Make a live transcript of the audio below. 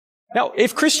Now,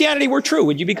 if Christianity were true,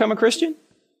 would you become a Christian?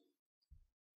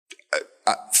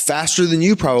 Faster than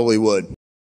you probably would.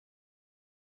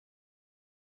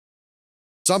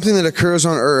 Something that occurs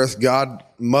on earth, God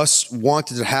must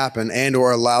want it to happen and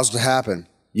or allows it to happen.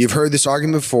 You've heard this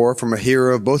argument before from a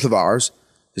hero of both of ours.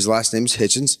 His last name is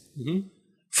Hitchens.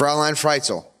 Fraulein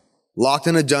Freitzel, locked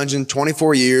in a dungeon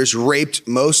 24 years, raped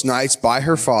most nights by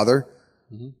her father,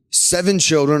 7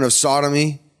 children of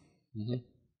sodomy.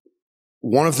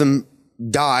 One of them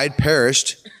died,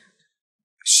 perished.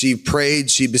 She prayed,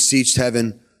 she beseeched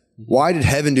heaven. Why did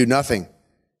heaven do nothing?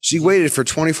 She waited for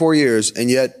 24 years, and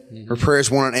yet her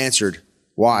prayers weren't answered.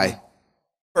 Why?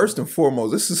 First and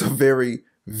foremost, this is a very,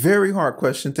 very hard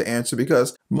question to answer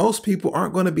because most people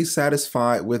aren't going to be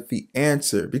satisfied with the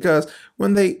answer, because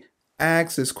when they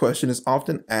ask this question, it's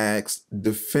often asked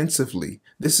defensively.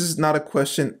 This is not a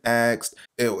question asked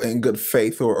in good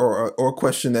faith or a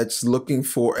question that's looking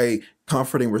for a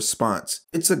comforting response.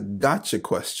 It's a gotcha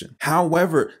question.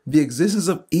 However, the existence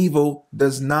of evil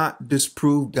does not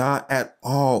disprove God at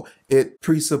all. It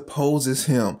presupposes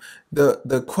him.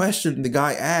 The question the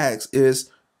guy asks is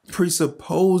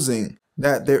presupposing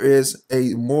that there is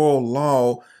a moral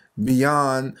law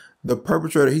beyond the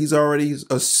perpetrator. He's already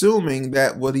assuming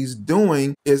that what he's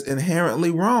doing is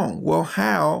inherently wrong. Well,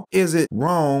 how is it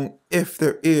wrong if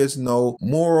there is no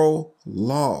moral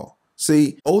law?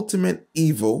 See, ultimate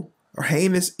evil or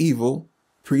heinous evil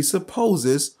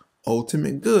presupposes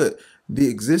ultimate good. The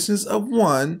existence of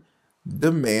one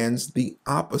demands the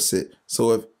opposite.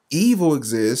 So if evil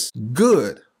exists,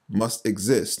 good must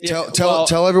exist.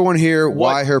 Tell everyone here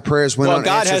why her prayers went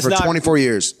unanswered for 24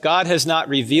 years. God has not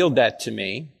revealed that to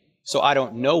me, so I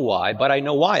don't know why, but I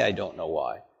know why I don't know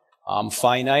why. I'm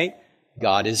finite.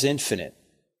 God is infinite.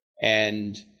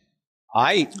 And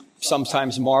I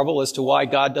sometimes marvel as to why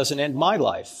God doesn't end my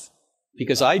life.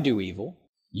 Because I do evil.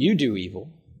 You do evil.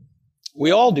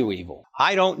 We all do evil.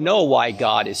 I don't know why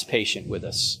God is patient with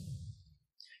us.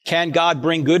 Can God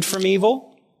bring good from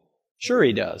evil? Sure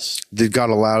he does. Did God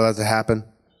allow that to happen?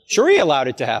 Sure he allowed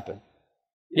it to happen.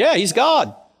 Yeah, he's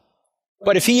God.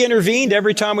 But if he intervened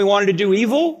every time we wanted to do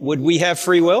evil, would we have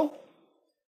free will?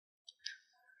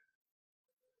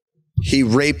 He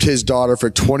raped his daughter for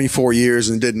 24 years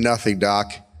and did nothing,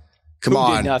 Doc. Come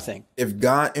on. Who did nothing? If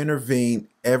God intervened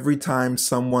every time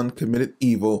someone committed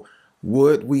evil,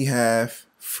 would we have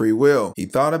free will? He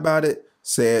thought about it,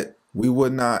 said we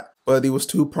would not, but he was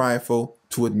too prideful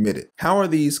to admit it. How are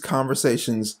these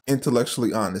conversations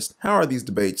intellectually honest? How are these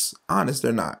debates honest?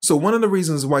 They're not. So one of the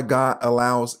reasons why God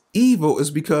allows evil is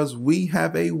because we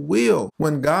have a will.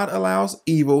 When God allows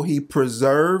evil, he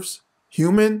preserves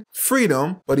human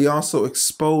freedom, but he also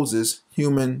exposes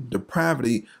human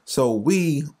depravity. So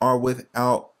we are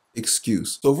without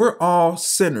excuse. So if we're all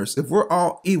sinners, if we're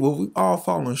all evil, we've all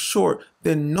fallen short,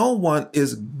 then no one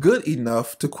is good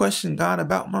enough to question God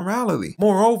about morality.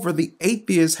 Moreover, the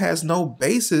atheist has no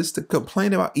basis to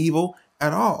complain about evil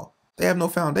at all. They have no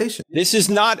foundation. This is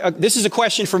a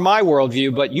question from my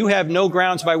worldview, but you have no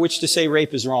grounds by which to say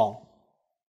rape is wrong.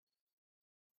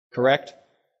 Correct?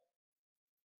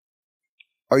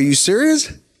 Are you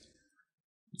serious?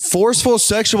 Forceful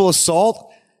sexual assault?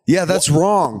 Yeah, that's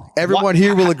wrong. Everyone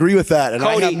here will agree with that, and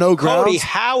Cody, I have no grounds. Cody,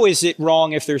 how is it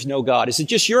wrong if there's no God? Is it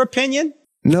just your opinion?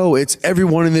 No, it's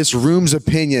everyone in this room's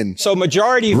opinion. So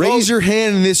majority vote. Raise your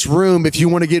hand in this room if you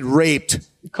want to get raped.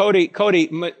 Cody,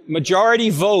 majority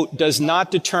vote does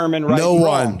not determine right no and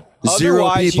one. wrong. Zero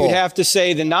Otherwise, people. you'd have to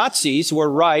say the Nazis were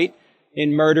right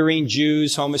in murdering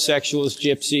Jews, homosexuals,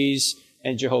 gypsies,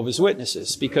 and Jehovah's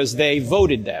Witnesses because they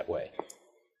voted that way.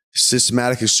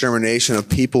 Systematic extermination of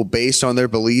people based on their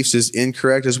beliefs is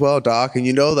incorrect as well, Doc, and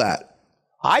you know that.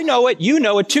 I know it. You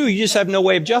know it too. You just have no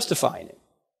way of justifying it.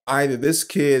 Either this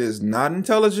kid is not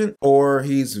intelligent or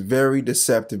he's very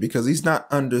deceptive because he's not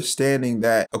understanding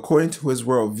that according to his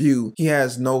worldview, he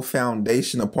has no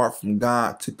foundation apart from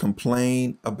God to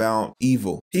complain about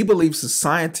evil. He believes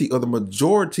society or the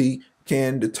majority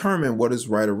can determine what is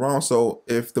right or wrong. So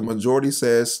if the majority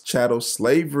says chattel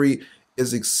slavery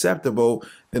is acceptable,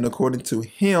 then according to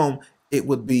him, it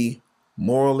would be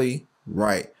morally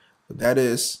right. But that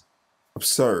is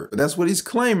absurd. But that's what he's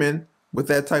claiming with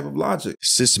that type of logic.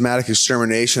 Systematic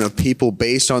extermination of people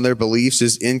based on their beliefs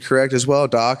is incorrect as well,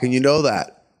 Doc, and you know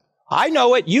that. I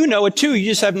know it. You know it too.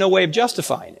 You just have no way of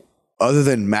justifying it. Other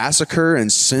than massacre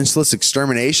and senseless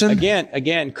extermination?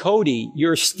 Again, Cody,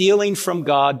 you're stealing from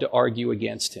God to argue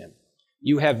against him.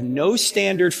 You have no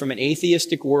standard from an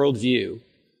atheistic worldview.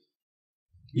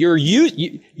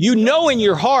 You know in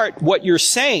your heart what you're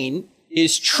saying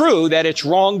is true, that it's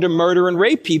wrong to murder and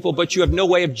rape people, but you have no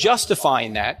way of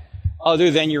justifying that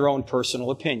other than your own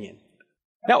personal opinion.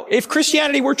 Now, if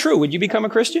Christianity were true, would you become a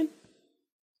Christian?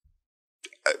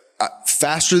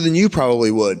 Faster than you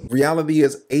probably would. Reality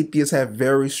is atheists have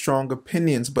very strong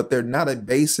opinions, but they're not a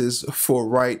basis for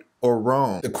right or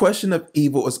wrong. The question of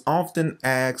evil is often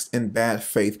asked in bad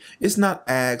faith. It's not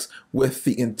asked with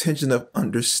the intention of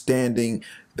understanding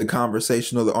the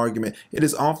conversation or the argument. It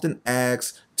is often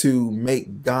asked to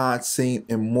make God seem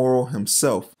immoral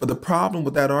himself. But the problem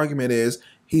with that argument is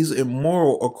he's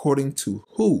immoral according to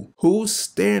who? Whose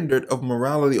standard of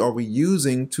morality are we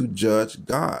using to judge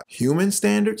God? Human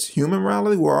standards? Human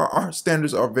morality? Well, our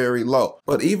standards are very low.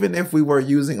 But even if we were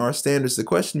using our standards, the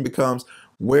question becomes,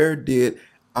 where did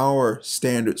our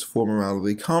standards for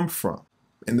morality come from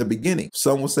in the beginning?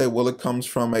 Some will say, well, it comes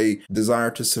from a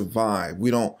desire to survive.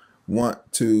 We don't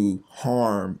want to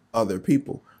harm other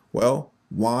people. Well,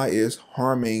 why is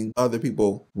harming other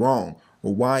people wrong?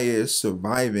 Or why is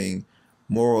surviving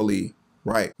morally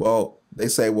right? Well, they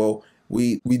say, well,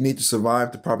 we need to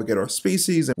survive to propagate our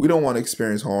species, and we don't want to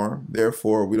experience harm.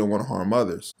 Therefore, we don't want to harm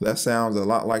others. That sounds a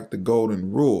lot like the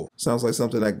golden rule. Sounds like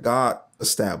something that God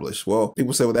established. Well,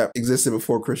 people say, well, that existed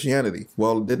before Christianity.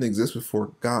 Well, it didn't exist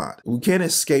before God. We can't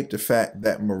escape the fact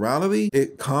that morality,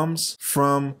 it comes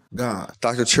from God.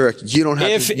 Dr. Turek, you don't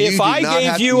have to. If I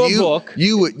gave you a book,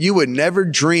 you would never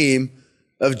dream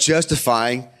of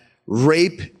justifying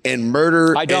rape and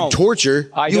murder and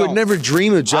torture. You would never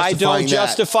dream of justifying that. I don't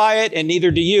justify it, and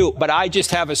neither do you, but I just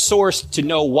have a source to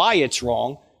know why it's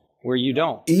wrong, where you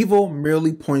don't. Evil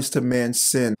merely points to man's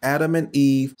sin. Adam and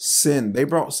Eve sinned. They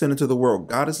brought sin into the world.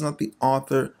 God is not the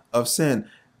author of sin.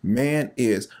 Man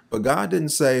is. But God didn't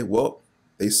say, well,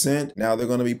 they sinned, now they're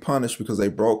going to be punished because they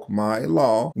broke my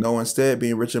law. No, instead,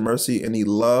 being rich in mercy, and he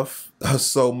loved us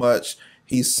so much,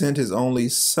 he sent his only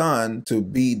son to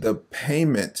be the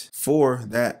payment for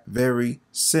that very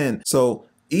sin. So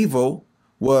evil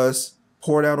was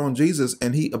poured out on Jesus,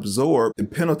 and he absorbed the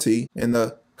penalty and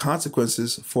the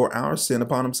consequences for our sin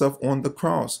upon himself on the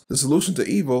cross. The solution to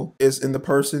evil is in the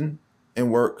person and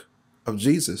work of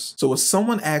Jesus. So if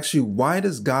someone asks you, why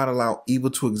does God allow evil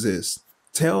to exist?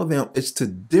 Tell them it's to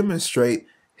demonstrate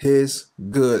his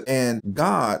good. And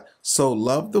God so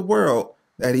loved the world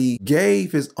that he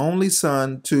gave his only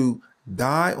son to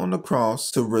die on the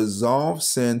cross to resolve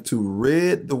sin, to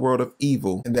rid the world of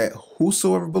evil, and that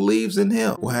whosoever believes in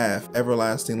him will have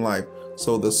everlasting life.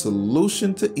 So the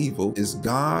solution to evil is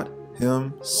God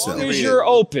himself. As long as you're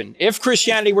open. If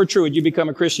Christianity were true, would you become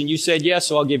a Christian? You said yes,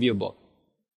 so I'll give you a book.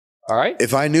 All right?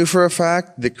 If I knew for a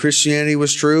fact that Christianity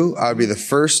was true, I'd be the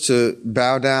first to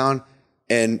bow down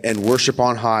and worship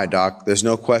on high, Doc. There's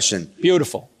no question.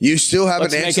 Beautiful. You still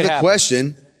haven't answered the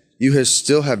question. You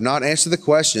still have not answered the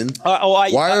question.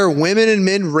 Why are women and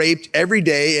men raped every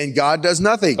day and God does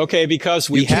nothing? Okay, because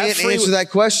we have You can't answer that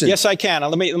question. Yes, I can.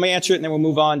 Let me answer it, and then we'll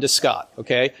move on to Scott.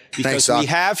 Okay? Because Thanks, we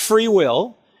have free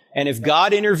will, and if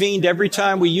God intervened every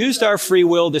time we used our free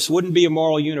will, this wouldn't be a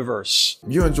moral universe.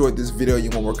 If you enjoyed this video, you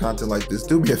want more content like this,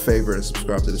 do me a favor and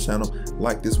subscribe to the channel.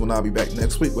 Like this one. I'll be back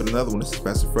next week with another one. This is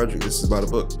Pastor Frederick. This is About a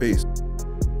Book. Peace.